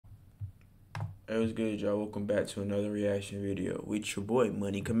It was good, y'all. Welcome back to another reaction video with your boy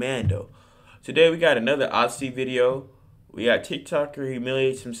Money Commando. Today we got another Odyssey video. We got TikToker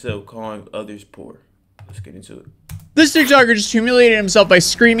humiliates himself calling others poor. Let's get into it. This TikToker just humiliated himself by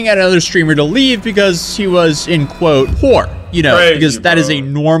screaming at another streamer to leave because he was, in quote, poor. You know, Crazy, because that is a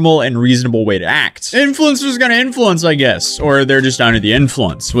normal and reasonable way to act. Influencer's gonna influence, I guess. Or they're just under the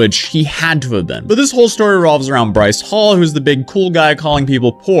influence, which he had to have been. But this whole story revolves around Bryce Hall, who's the big cool guy calling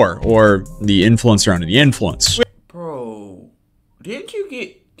people poor, or the influencer under the influence. Bro, didn't he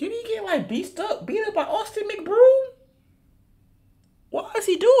get like beat up by Austin McBroom? Why is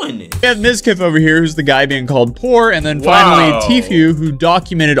he doing this? We have Mizkif over here, who's the guy being called poor, and then finally Tfue, who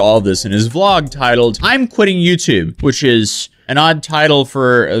documented all of this in his vlog titled, "I'm Quitting YouTube," which is an odd title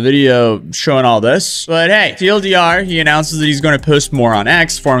for a video showing all this. But hey, TLDR, he announces that he's going to post more on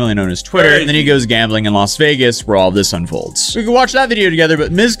X, formerly known as Twitter, and then he goes gambling in Las Vegas, where all this unfolds. We can watch that video together,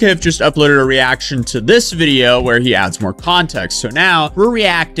 but Mizkif just uploaded a reaction to this video where he adds more context. So now we're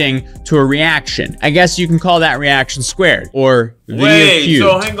reacting to a reaction. I guess you can call that reaction squared, or video cubed.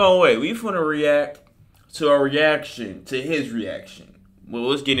 So hang on, wait. We finna react to a reaction to his reaction. Well,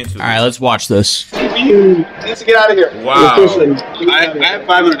 let's get into it. All right, let's watch this. You need to get out of here. Wow. I have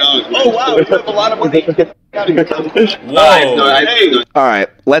 $500. Oh, wow. You have a lot of money. Get out of here. Whoa. All right,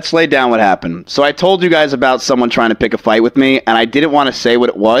 let's lay down what happened. So I told you guys about someone trying to pick a fight with me, and I didn't want to say what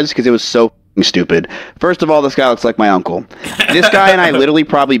it was because it was so f***ing stupid. First of all, this guy looks like my uncle. This guy and I literally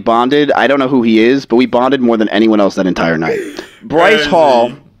probably bonded. I don't know who he is, but we bonded more than anyone else that entire night. Bryce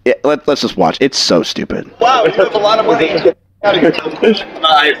Hall, let's just watch. It's so stupid. Wow, you have a lot of money. Get out of here.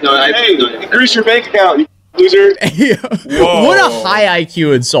 Increase your bank account, you loser. What a high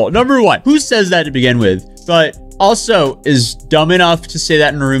IQ insult. Number one, who says that to begin with? But also is dumb enough to say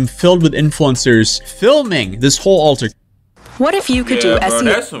that in a room filled with influencers filming this whole altercation. What if you could do bro, SEO?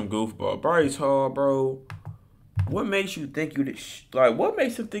 That's some goofball. Bryce Hall, bro. What makes you think you the what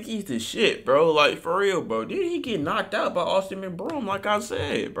makes him think he's the shit, bro? Like, for real, bro. Did he get knocked out by Austin McBroom, like I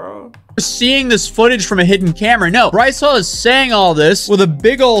said, bro? Seeing this footage from a hidden camera. No, Bryce Hall is saying all this with a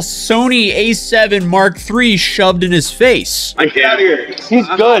big ol' Sony A7 Mark III shoved in his face. Get out of here. He's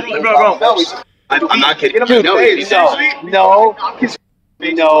good. No, I'm not kidding. Dude, no,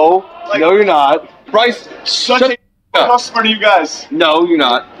 you're not. Bryce, such a customer to you guys. No, you're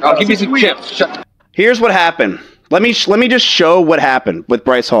not. I'll give you some chips. Here's what happened. Let me just show what happened with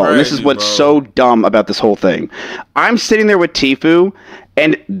Bryce Hall. And this is what's so dumb about this whole thing. I'm sitting there with Tfue,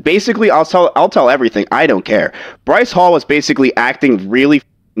 and basically I'll tell everything. I don't care. Bryce Hall was basically acting really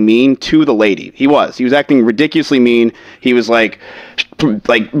mean to the lady. He was acting ridiculously mean. He was like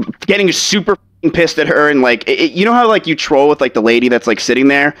getting super pissed at her, and like you know how like you troll with like the lady that's like sitting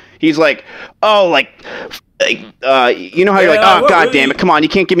there. He's like, oh, you know how you're like, oh, god really, damn it, come on, you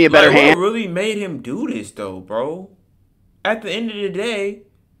can't give me a better hand. What really made him do this though, bro? At the end of the day,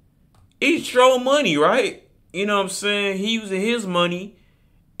 he's throwing money, right? You know what I'm saying? He using his money,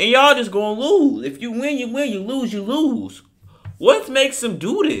 and y'all just gonna lose. If you win, you win. You lose, you lose. What makes him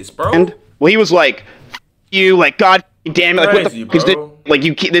do this, bro? And well, he was like, you, like, god damn it, like, crazy, what the fuck is this? Like,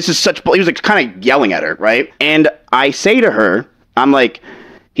 you, this is such. He was like kind of yelling at her, right? And I say to her, I'm like,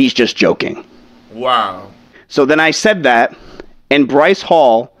 he's just joking. Wow. So then I said that, and Bryce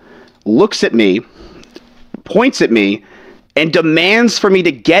Hall looks at me, points at me, and demands for me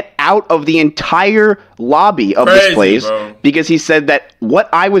to get out of the entire lobby of this place, bro, because he said that what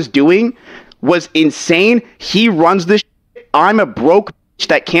I was doing was insane. He runs this shit. I'm a broke bitch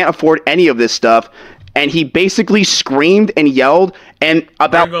that can't afford any of this stuff. And he basically screamed and yelled and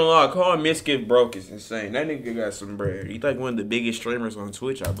about. I'm gonna lie, calling Mizkif broke is insane. That nigga got some bread. He's like one of the biggest streamers on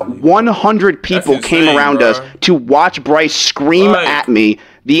Twitch, I believe. 100 people came around us to watch Bryce scream at me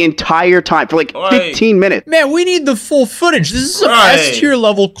the entire time for like 15 minutes. Man, we need the full footage. This is some S-tier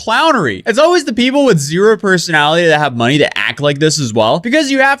level clownery. It's always the people with zero personality that have money that act like this as well,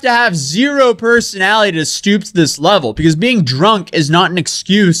 because you have to have zero personality to stoop to this level, because being drunk is not an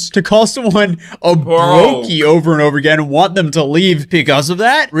excuse to call someone a brokey over and over again and want them to leave because of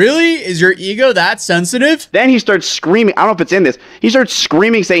that. Really? Is your ego that sensitive? Then he starts screaming. I don't know if it's in this. He starts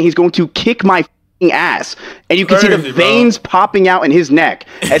screaming, saying he's going to kick my ass, and you can see the veins popping out in his neck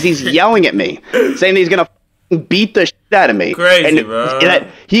as he's yelling at me, saying that he's gonna beat the shit out of me. Crazy, and bro. That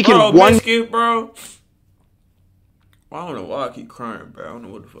he can Mizkif, bro. Well, I don't know why I keep crying, bro. I don't know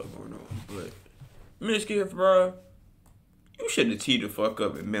what the fuck going on, but Mizkif, bro, you should have teed the fuck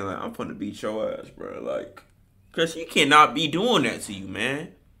up and been like, I'm gonna beat your ass, bro. Like, cause he cannot be doing that to you,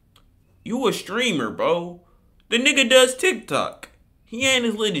 man. You a streamer, bro. The nigga does TikTok. He ain't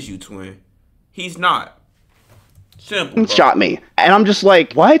as lit as you, twin. He's not. Simple, bro. Shot me, and I'm just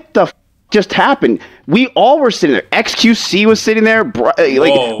like, what the f just happened? We all were sitting there. XQC was sitting there.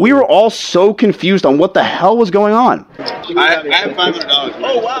 Like, we were all so confused on what the hell was going on. I have $500.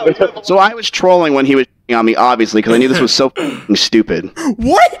 Oh, wow. So I was trolling when he was on me, obviously, because I knew this was so stupid.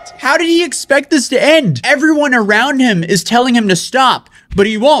 What? How did he expect this to end? Everyone around him is telling him to stop, but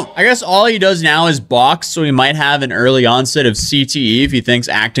he won't. I guess all he does now is box, so he might have an early onset of CTE if he thinks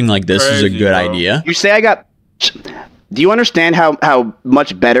acting like this is a good idea. You say I got... Do you understand how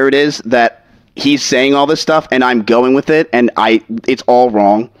much better it is that he's saying all this stuff and I'm going with it and it's all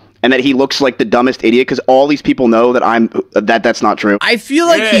wrong? And that he looks like the dumbest idiot because all these people know that that's not true. I feel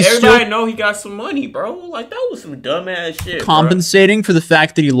like he's everybody know he got some money, bro. Like, that was some dumbass shit, compensating for the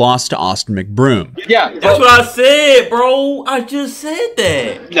fact that he lost to Austin McBroom. Yeah, that's what I said, bro. I just said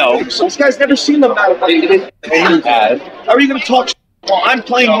that. No, this guy's never seen them that way. How are you going to talk? Well, I'm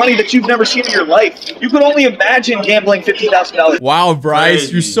playing money that you've never seen in your life. You could only imagine gambling $50,000. Wow,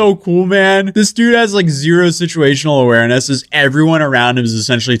 Bryce, you're so cool, man. This dude has like zero situational awareness as everyone around him is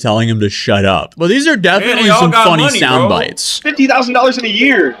essentially telling him to shut up. Well, these are definitely some funny sound bites. $50,000 in a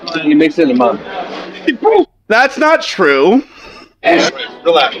year. He makes it in a month. That's not true.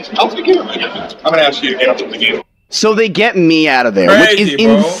 Relax. I'll take care of it. I'm going to ask you to get up to the game. So they get me out of there, Crazy, which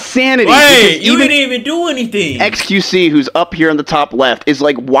is insanity. Wait, you didn't even do anything. XQC, who's up here on the top left, is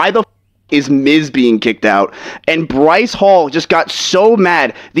like, why the is Miz being kicked out? And Bryce Hall just got so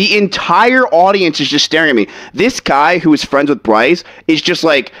mad. The entire audience is just staring at me. This guy who is friends with Bryce is just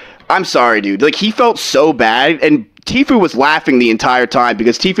like, I'm sorry, dude. Like, he felt so bad, and Tfue was laughing the entire time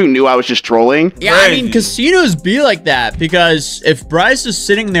because Tfue knew I was just trolling. Yeah, I mean, casinos be like that because if Bryce is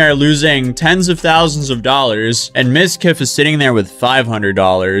sitting there losing tens of thousands of dollars and Mizkif is sitting there with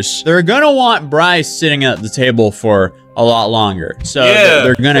 $500, they're gonna want Bryce sitting at the table for a lot longer. So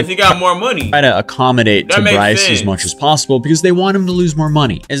they're gonna he got more money. Try to accommodate to Bryce as much as possible because they want him to lose more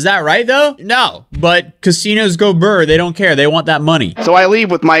money. Is that right though? No, but casinos go burr. They don't care. They want that money. So I leave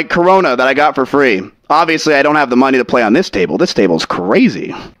with my Corona that I got for free. Obviously, I don't have the money to play on this table. This table's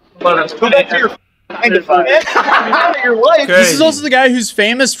crazy. Go back to your This is also the guy who's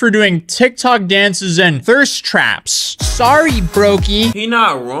famous for doing TikTok dances and thirst traps. Sorry, brokey. He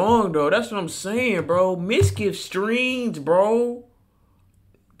not wrong, though. That's what I'm saying, bro. Misgive streams, bro.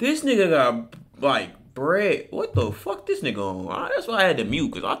 This nigga got, like, bread. What the fuck this nigga on? That's why I had to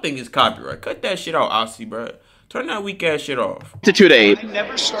mute, because I think it's copyright. Cut that shit out, Aussie, bro. Turn that weak ass shit off. To 2 to 8. I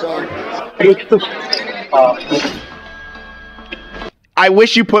never started. I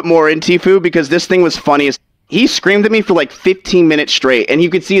wish you put more in Tfue because this thing was funny as he screamed at me for like 15 minutes straight and you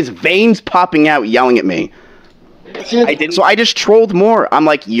could see his veins popping out yelling at me. So I just trolled more. I'm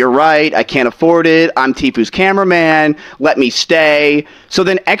like, you're right, I can't afford it. I'm Tfue's cameraman. Let me stay. So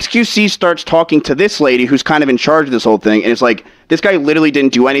then XQC starts talking to this lady who's kind of in charge of this whole thing and it's like, this guy literally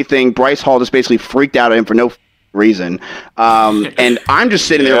didn't do anything. Bryce Hall just basically freaked out at him for no reason. And I'm just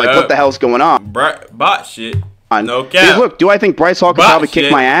sitting there like, what the hell's going on? Bot shit. No cap. Because look, do I think Bryce Hall can probably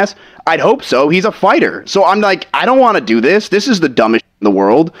kick my ass? I'd hope so. He's a fighter. So I'm like, I don't want to do this. This is the dumbest in the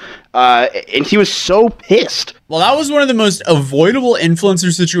world. And he was so pissed. Well, that was one of the most avoidable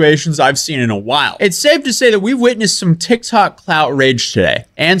influencer situations I've seen in a while. It's safe to say that we witnessed some TikTok clout rage today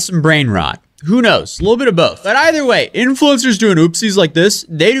and some brain rot. Who knows? A little bit of both. But either way, influencers doing oopsies like this,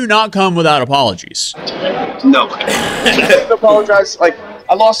 they do not come without apologies. No. I apologize. Like,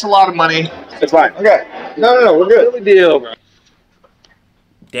 I lost a lot of money. It's fine. Okay. No, we're good. Really deal, bro.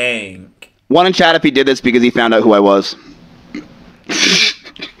 Dang. One in chat if he did this because he found out who I was.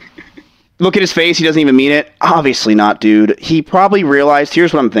 Look at his face. He doesn't even mean it. Obviously not, dude. He probably realized,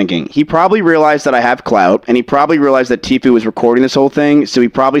 here's what I'm thinking. He probably realized that I have clout, and he probably realized that Tfue was recording this whole thing, so he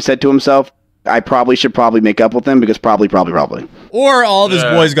probably said to himself, I probably should make up with him because probably. Or all of his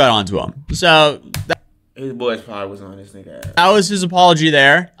boys got onto him. So his boys probably was on this nigga ass. That was his apology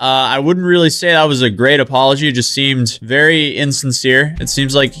there. I wouldn't really say that was a great apology. It just seemed very insincere. It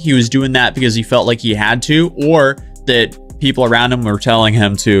seems like he was doing that because he felt like he had to, or that people around him were telling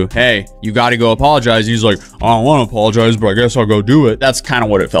him to, hey, you got to go apologize. He's like, I don't want to apologize, but I guess I'll go do it. That's kind of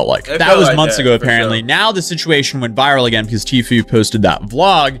what it felt like. That was months ago, apparently. Sure. Now the situation went viral again because Tfue posted that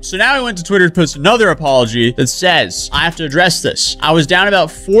vlog. So now he went to Twitter to post another apology that says, I have to address this. I was down about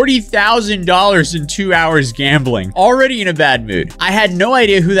 $40,000 in 2 hours gambling, already in a bad mood. I had no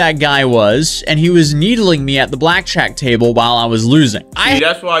idea who that guy was, and he was needling me at the blackjack table while I was losing. See,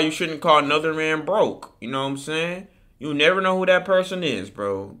 that's why you shouldn't call another man broke. You know what I'm saying? You never know who that person is,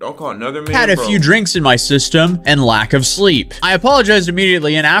 bro. Don't call another man Had a bro. few drinks in my system and lack of sleep. I apologized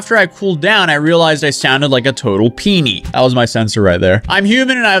immediately, and after I cooled down, I realized I sounded like a total peenie. That was my censor right there. I'm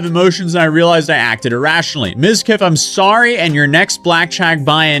human and I have emotions, and I realized I acted irrationally. Ms. Kiff, I'm sorry, and your next blackjack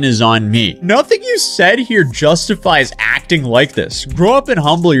buy-in is on me. Nothing you said here justifies acting like this. Grow up and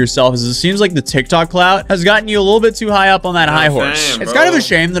humble yourself, as it seems like the TikTok clout has gotten you a little bit too high up on that high horse. Saying, It's kind of a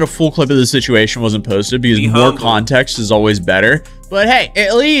shame that a full clip of the situation wasn't posted, because more context is always better. But hey,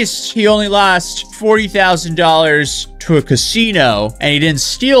 at least he only lost $40,000 to a casino, and he didn't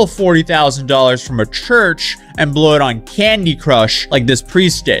steal $40,000 from a church and blow it on Candy Crush like this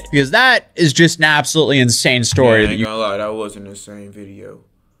priest did, because that is just an absolutely insane story. Yeah, I ain't gonna lie, that wasn't the same video.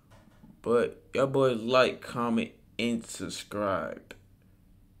 But y'all boys like, comment, and subscribe.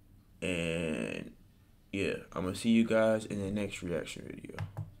 And yeah, I'm gonna see you guys in the next reaction video.